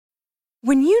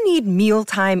When you need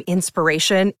mealtime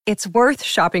inspiration, it's worth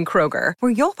shopping Kroger,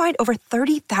 where you'll find over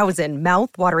 30,000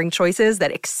 mouth-watering choices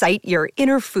that excite your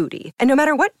inner foodie. And no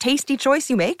matter what tasty choice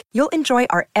you make, you'll enjoy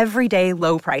our everyday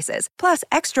low prices, plus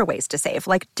extra ways to save,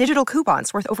 like digital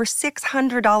coupons worth over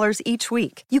 $600 each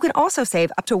week. You can also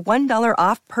save up to $1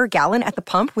 off per gallon at the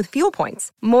pump with fuel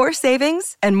points. More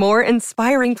savings and more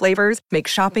inspiring flavors make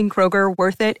shopping Kroger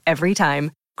worth it every time.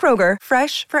 Kroger,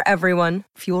 fresh for everyone.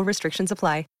 Fuel restrictions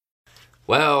apply.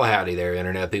 Well, howdy there,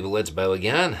 Internet people. It's Bo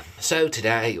again. So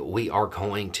today we are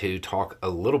going to talk a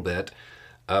little bit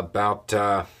about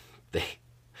the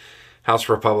House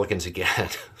Republicans again.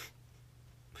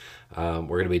 We're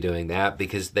going to be doing that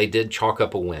because they did chalk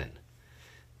up a win.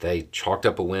 They chalked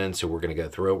up a win, so we're going to go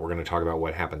through it. We're going to talk about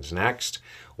what happens next.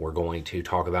 We're going to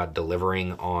talk about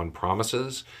delivering on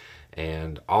promises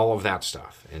and all of that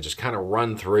stuff, and just kind of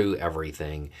run through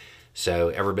everything so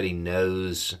everybody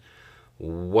knows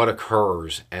what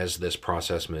occurs as this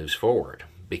process moves forward.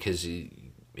 Because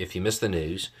if you miss the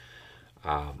news,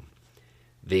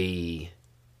 the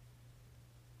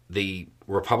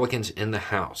Republicans in the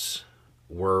House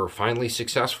were finally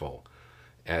successful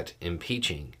at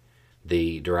impeaching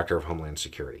the Director of Homeland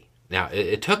Security. Now,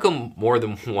 it took them more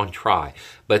than one try,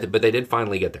 but they did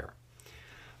finally get there.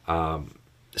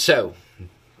 So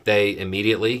they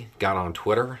immediately got on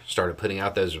Twitter, started putting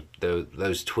out those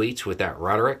tweets with that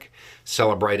rhetoric,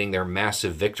 celebrating their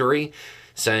massive victory,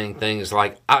 saying things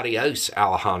like "Adios,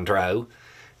 Alejandro,"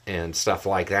 and stuff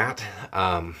like that.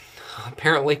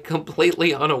 Apparently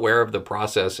completely unaware of the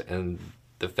process and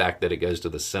the fact that it goes to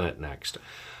the Senate next.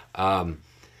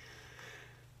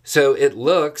 So it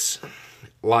looks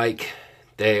like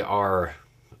they are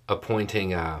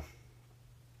appointing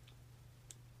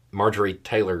Marjorie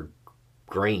Taylor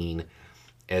Greene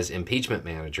as impeachment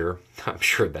manager. I'm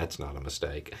sure that's not a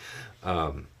mistake.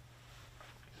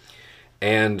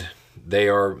 And they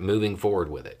are moving forward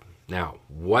with it. Now,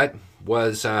 what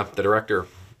was the director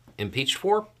impeached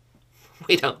for?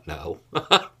 We don't know.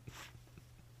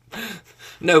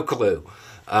 No clue.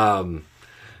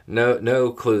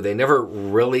 No clue. They never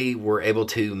really were able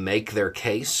to make their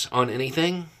case on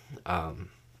anything.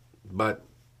 But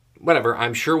whatever,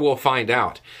 I'm sure we'll find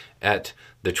out at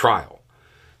the trial.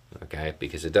 Okay,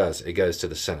 because it goes to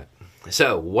the Senate.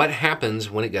 So, what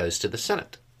happens when it goes to the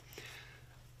Senate?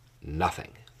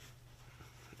 Nothing.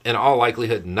 In all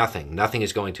likelihood, nothing. Nothing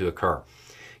is going to occur.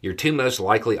 Your two most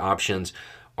likely options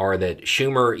are that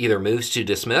Schumer either moves to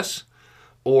dismiss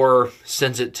or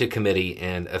sends it to committee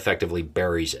and effectively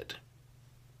buries it.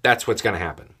 That's what's going to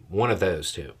happen. One of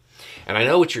those two. And I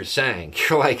know what you're saying.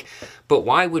 You're like, but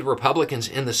why would Republicans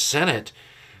in the Senate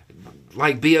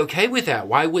be okay with that?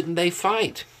 Why wouldn't they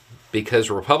fight? Because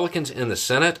Republicans in the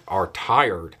Senate are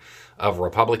tired of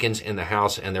Republicans in the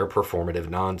House and their performative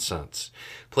nonsense.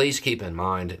 Please keep in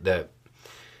mind that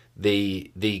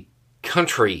the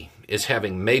country is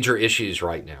having major issues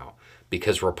right now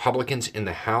because Republicans in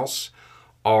the House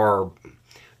are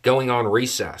going on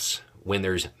recess when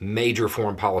there's major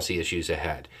foreign policy issues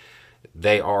ahead.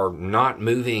 They are not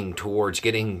moving towards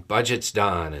getting budgets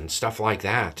done and stuff like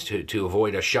that to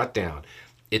avoid a shutdown.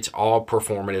 It's all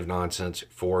performative nonsense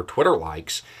for Twitter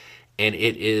likes, and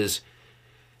it's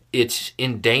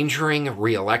endangering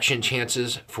re-election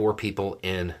chances for people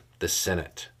in the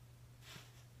Senate.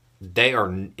 They are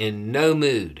in no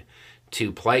mood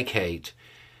to placate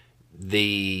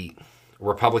the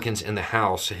Republicans in the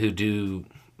House who do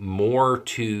more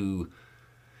to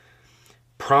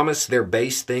promise their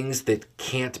base things that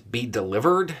can't be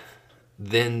delivered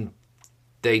than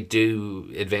they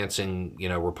do advancing,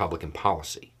 Republican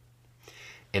policy.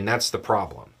 And that's the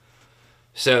problem.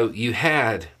 So you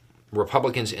had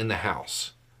Republicans in the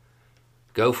House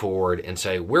go forward and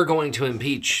say, we're going to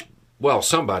impeach,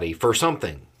 somebody for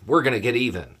something. We're going to get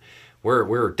even.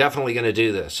 We're definitely going to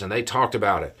do this. And they talked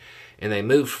about it. And they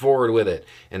moved forward with it.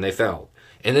 And they failed.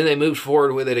 And then they moved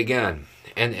forward with it again.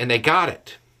 And they got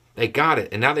it. They got it.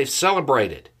 And now they've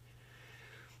celebrated.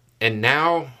 And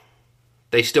now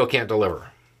they still can't deliver.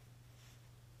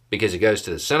 Because it goes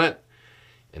to the Senate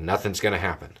and nothing's going to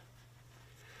happen.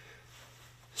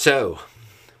 So,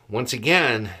 once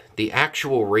again, the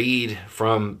actual read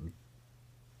from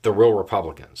the real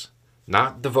Republicans,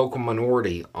 not the vocal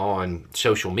minority on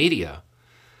social media,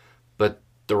 but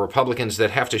the Republicans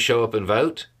that have to show up and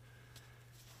vote,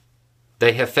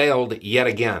 they have failed yet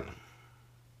again.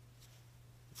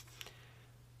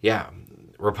 Yeah,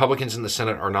 Republicans in the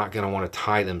Senate are not going to want to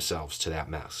tie themselves to that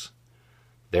mess.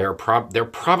 They're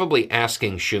probably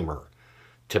asking Schumer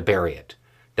to bury it.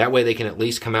 That way they can at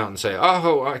least come out and say,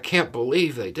 oh, I can't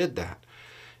believe they did that.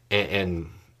 And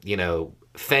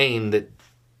feign that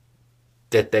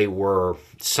that they were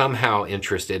somehow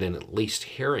interested in at least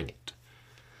hearing it.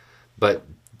 But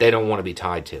they don't want to be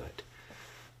tied to it.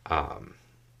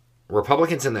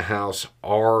 Republicans in the House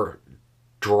are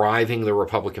driving the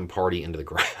Republican Party into the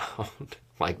ground.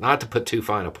 Like, not to put too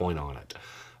fine a point on it.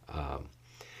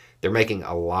 They're making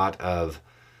a lot of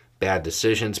bad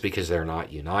decisions because they're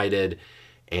not united,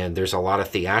 and there's a lot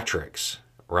of theatrics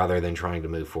rather than trying to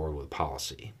move forward with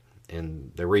policy.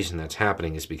 And the reason that's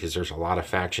happening is because there's a lot of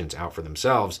factions out for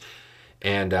themselves,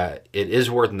 and it is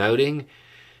worth noting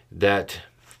that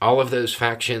all of those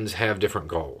factions have different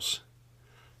goals.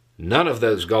 None of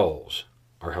those goals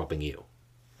are helping you.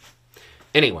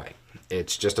 Anyway,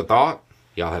 it's just a thought.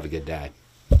 Y'all have a good day.